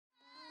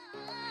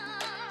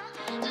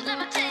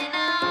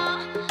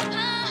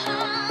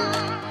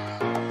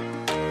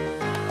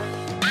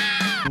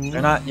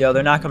They're not. Yo,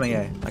 they're not coming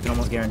A. I can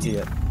almost guarantee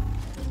it.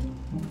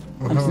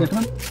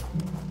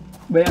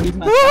 Wait, I'm using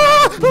my.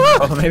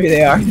 Oh, maybe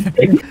they are.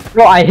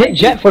 Bro, I hit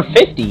Jet for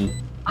 50.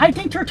 I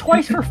dinked her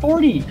twice for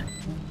 40.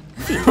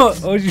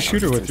 What would you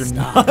shoot her with? Your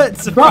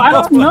nuts? Bro, I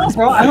don't know,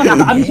 bro.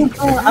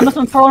 I'm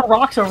just throwing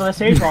rocks over the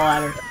stage wall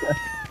at her.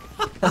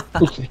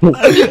 With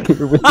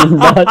your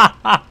nuts.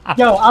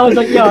 Yo, I was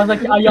like,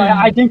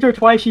 I dinked her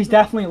twice. She's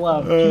definitely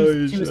low.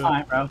 She was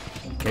fine, bro.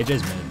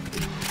 KJ's mid.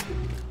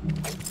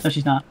 No,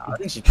 she's not. I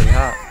think she's pretty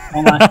hot.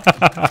 Oh my.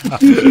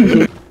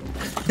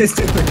 This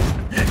dude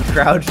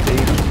crouched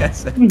baby.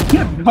 Yes.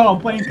 Bro, I'm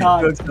playing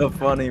COD. Looks so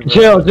funny, bro.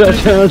 Chill. They're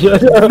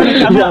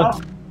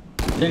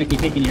gonna keep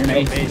picking your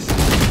name.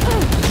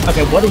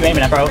 Okay, what are you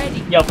aiming at, bro?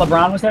 Yo, if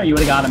LeBron was there, you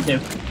would've got him too.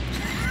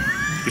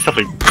 He's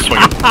definitely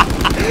swinging.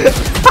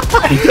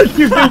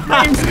 You've been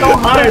playing so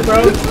hard,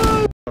 bro.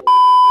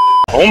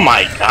 Oh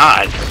my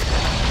god.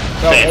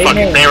 They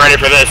fucking stay ready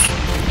for this.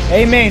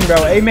 A main,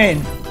 bro. A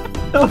main.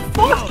 The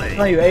fuck?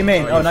 No, you A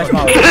main. Oh, nice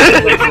molly. A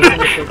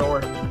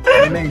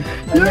main.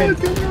 A main.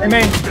 A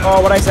main.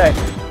 Oh, what'd I say?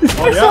 This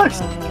guy sucks.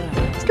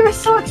 This guy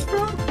sucks,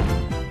 bro.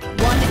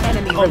 One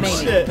enemy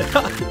remaining.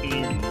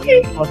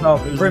 Shit. Oh no,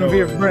 Brim,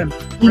 Brim.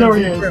 You know where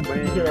he is.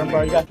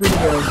 Bro, you got 3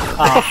 heroes.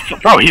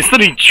 Bro, he's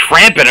literally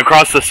tramping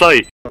across the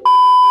site.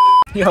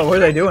 Yo, what are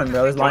they doing,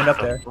 bro? They're lined up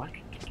there.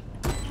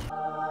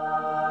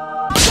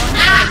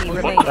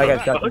 That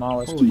guy's got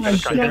demolished. Holy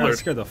shit, that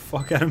scared the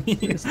fuck out of me.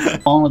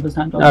 Falling with this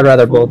time. I'd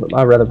rather bulldog.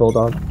 I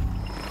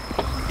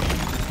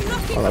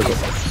like it.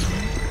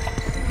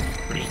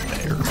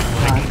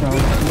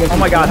 Oh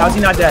my god, how's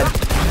he not dead?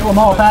 Kill them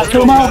all, Pat.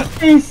 Kill them all,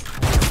 please.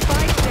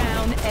 Spike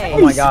down A. Oh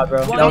my god,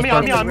 bro. That was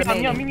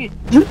perfect.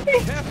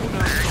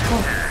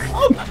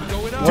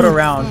 What a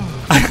round.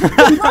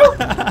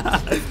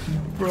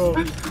 Bro,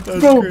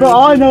 Bro,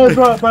 all I know is,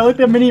 bro, I looked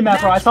at the mini-map,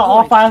 bro. I saw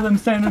all 5 of them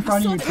standing in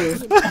front of you, too.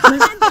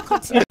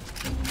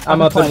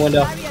 I'm up in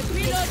window.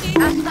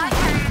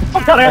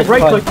 Oh god, I got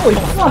right click. Holy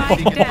fuck.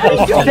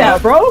 Do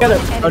that, bro.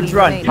 Oh, just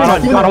run. I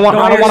don't want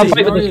to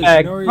fight with this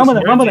bag. Run with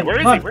him, run with him. Where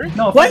is he? Run. Where is he?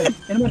 No, What?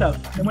 In the window. In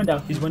the window.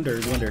 He's window.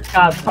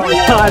 God, oh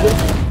god.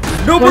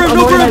 No brim,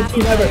 no brim!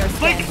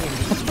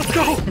 Let's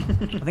go!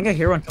 I think I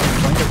hear one.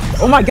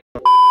 Oh my god.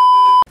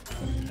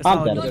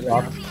 I'm dead as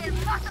fuck.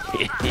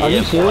 Are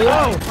you serious?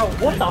 Bro,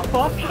 what the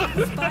fuck?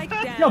 Spike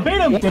down. Yo, bait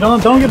him.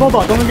 Don't get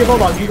bulldog. Don't get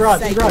bulldog. You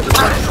garage. Run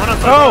outside,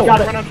 Oh!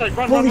 Got it. run outside,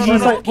 run, Holy run,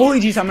 jeez, run. holy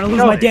jeez, I'm gonna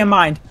lose my damn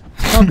mind.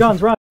 No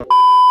guns, run.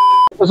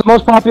 What's the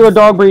most popular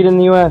dog breed in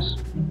the U.S.?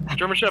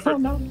 German Shepherd.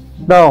 No.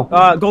 No.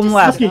 Golden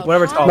Lab, Husky.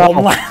 whatever it's called. No.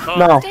 Golden Lab.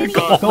 No.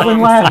 Golden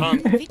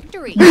Lab.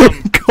 Victory.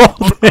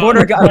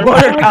 Border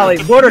collie,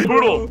 border.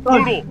 Poodle.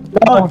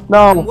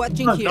 No.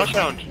 Watching No here.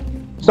 sound.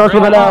 Starts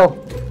with an L.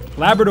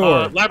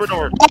 Labrador.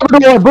 Labrador.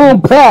 Labrador,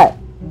 boom, pet.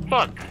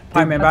 Fuck.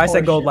 Alright, man, but I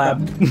said Gold Lab.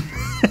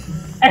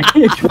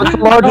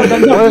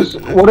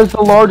 What is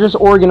the largest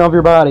organ of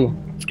your body?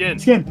 Skin.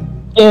 Skin.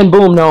 And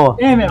boom, Noah.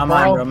 Damn it, Not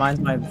mine, bro. bro. Mine's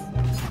my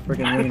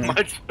freaking wiener.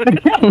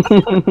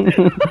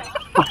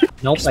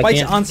 Nope, I Spike's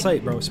can't. on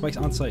site, bro. Spike's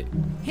on site.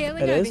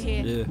 Hailing It over is?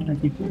 here. Yeah.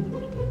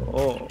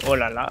 Oh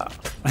la la.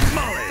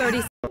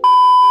 30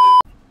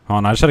 Hold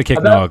on, I just had to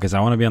kick Noah because I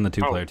want to be on the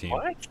 2-player team.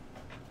 What?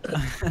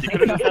 You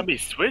could've just had me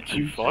switch,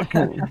 you fuck.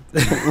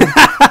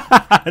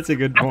 That's a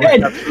good point.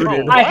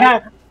 I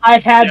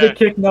had to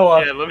kick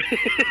Noah. Yeah, let me...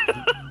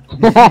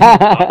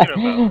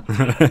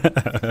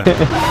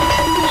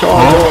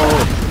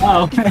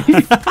 Oh, okay.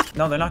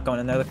 No, they're not going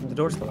in there. The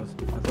door's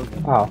closed. I closed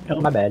it. Oh,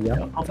 my bad,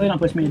 yo. Hopefully don't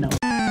push me, no.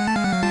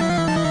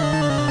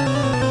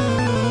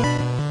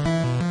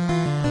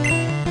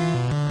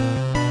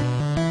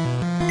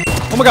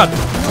 Oh my god!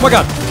 Oh my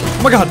god!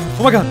 Oh my god!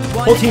 Oh my god!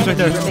 Whole team's right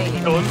there.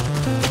 remaining. Kill him.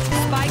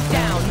 Spike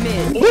down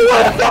mid.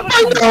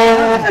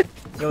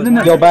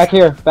 Yo, back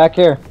here. Back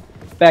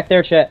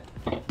there, chat.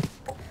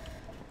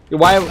 Yo,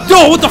 why?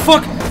 Yo, what the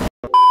fuck?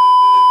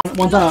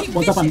 One's up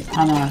on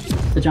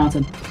the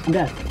Johnson. I'm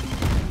dead.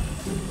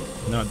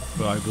 No,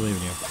 but I believe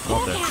in you. Go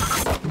up there.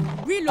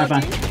 High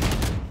five.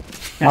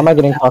 How am I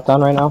getting caught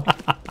down right now?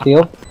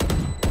 Deal?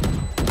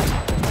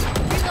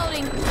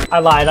 I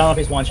lied. I don't know if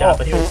he's one shot,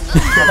 but he was.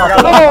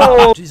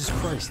 Oh! Jesus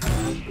Christ.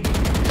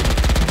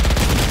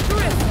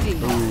 Thrifty.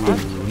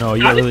 Ooh, no,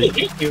 you How did really.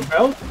 he hit you,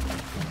 bro?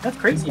 That's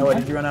crazy. No, man.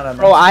 did you run out of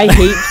Bro, I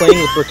hate playing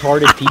with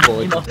retarded people.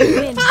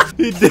 Win.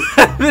 He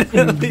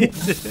definitely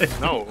did.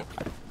 No.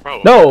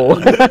 Bro. No!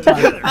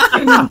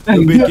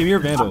 Give me your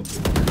vandal.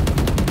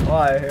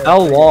 Why?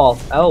 L wall.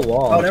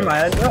 Oh, never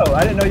mind. No,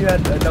 I didn't know you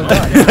had no gun.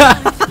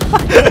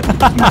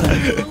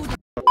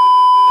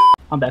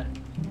 I'm dead.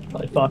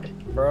 Holy fuck.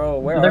 Bro,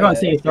 where They're are going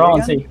they? C. They're all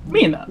in C. I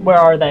mean, where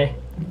are they?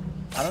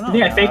 I don't know.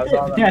 You think I faked it?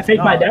 You think I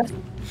faked my death?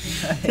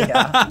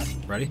 Yeah.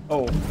 Ready?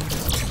 Oh.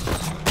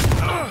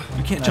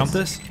 You can't jump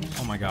this?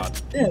 Oh my god.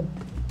 Yeah.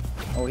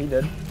 Oh, he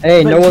did.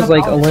 Hey, Noah's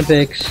like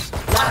Olympics.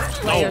 Last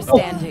player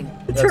standing.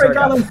 That's right,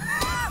 got him.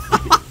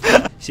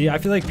 See, I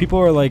feel like people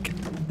are like,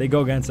 they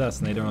go against us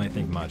and they don't really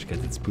think much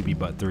because it's poopy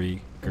butt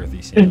 3,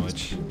 girthy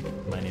sandwich.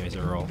 My name is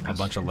Earl. A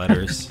bunch of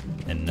letters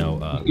and no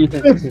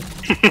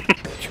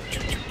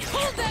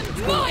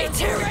My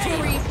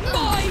territory.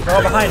 My They're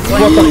all behind.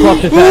 What the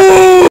fuck is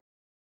that?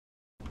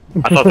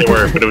 I thought they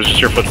were, but it was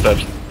just your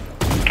footsteps.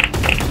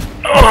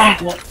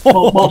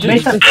 Well,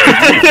 make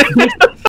that.